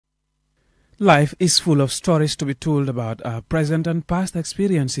Life is full of stories to be told about our present and past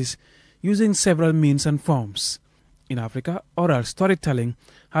experiences using several means and forms. In Africa, oral storytelling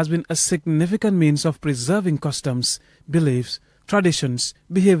has been a significant means of preserving customs, beliefs, traditions,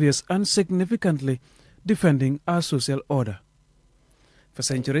 behaviors, and significantly defending our social order. For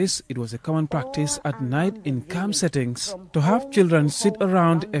centuries, it was a common practice at night in calm settings to have children sit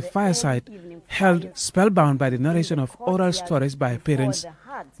around a fireside held spellbound by the narration of oral stories by parents,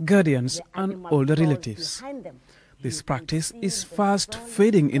 guardians, and older relatives. This practice is fast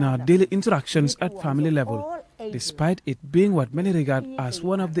fading in our daily interactions at family level, despite it being what many regard as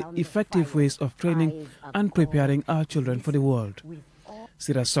one of the effective ways of training and preparing our children for the world.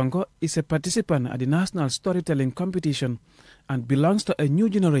 Sira Sonko is a participant at the National Storytelling Competition and belongs to a new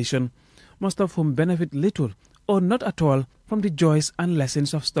generation, most of whom benefit little or not at all from the joys and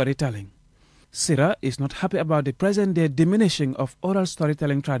lessons of storytelling. Sira is not happy about the present-day diminishing of oral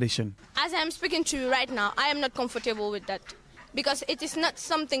storytelling tradition. As I am speaking to you right now, I am not comfortable with that because it is not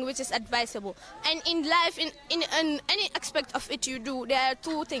something which is advisable. And in life, in any aspect of it you do, there are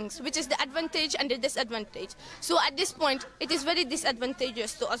two things, which is the advantage and the disadvantage. So at this point, it is very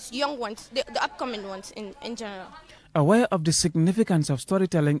disadvantageous to us young ones, the upcoming ones in general. Aware of the significance of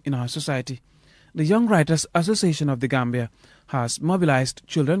storytelling in our society, the Young Writers Association of the Gambia has mobilized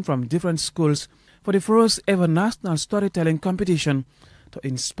children from different schools for the first ever national storytelling competition to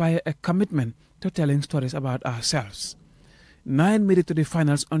inspire a commitment to telling stories about ourselves. 9 made it to the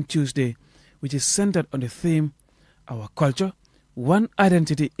finals on Tuesday, which is centered on the theme, Our Culture, One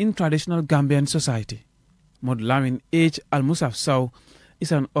Identity in Traditional Gambian Society. Modou Lamin, Age-Almusaf Sowe,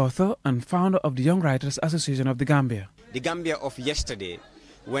 is an author and founder of the Young Writers Association of the Gambia. The Gambia of yesterday,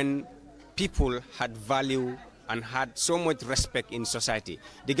 when people had value and had so much respect in society.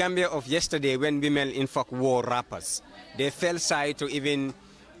 The Gambia of yesterday, when women in fact wore wrappers, they felt shy to even,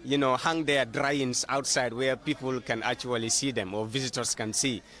 hang their drawings outside where people can actually see them or visitors can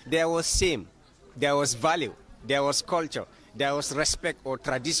see. There was shame, there was value, there was culture, there was respect or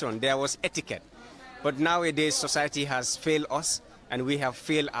tradition, there was etiquette. But nowadays society has failed us and we have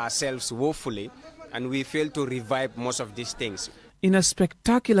failed ourselves woefully, and we fail to revive most of these things. In a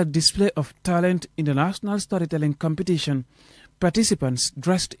spectacular display of talent in the National Storytelling Competition, participants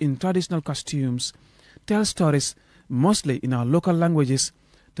dressed in traditional costumes tell stories mostly in our local languages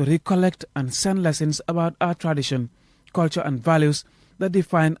to recollect and send lessons about our tradition, culture and values that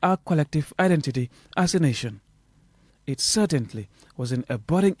define our collective identity as a nation. It certainly wasn't a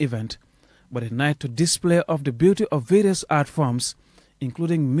boring event, but a night to display of the beauty of various art forms,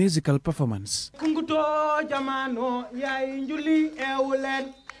 including musical performance. Kunguto jamano yaay njuli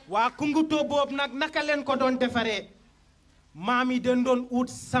ewulen wa kunguto bob nak naka len ko don defare mami den don ut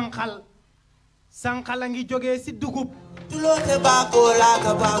sankal a ngi joge ci dugub tulote bako la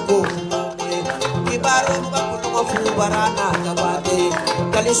ka bako ibaro bako ko fu barana ka bate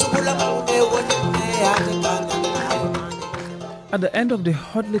kali subula ko e wonne ya ta. At the end of the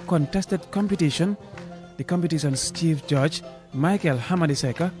hotly contested competition, the competition's chief judge, Michael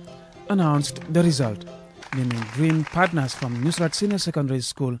Hamadiseka, announced the result, naming Dream Partners from Nusrat Senior Secondary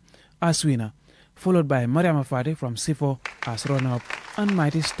School as winner, followed by Mariam Afadi from Sifo as runner-up and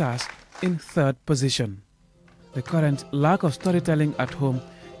Mighty Stars in third position. The current lack of storytelling at home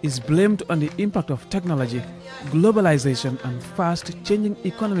is blamed on the impact of technology, globalization and fast-changing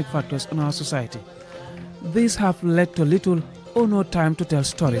economic factors on our society. These have led to little or no time to tell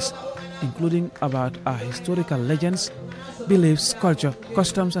stories, including about our historical legends, beliefs, culture,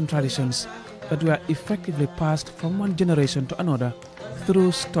 customs and traditions that were effectively passed from one generation to another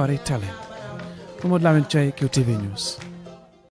through storytelling. Lamin, QTV News.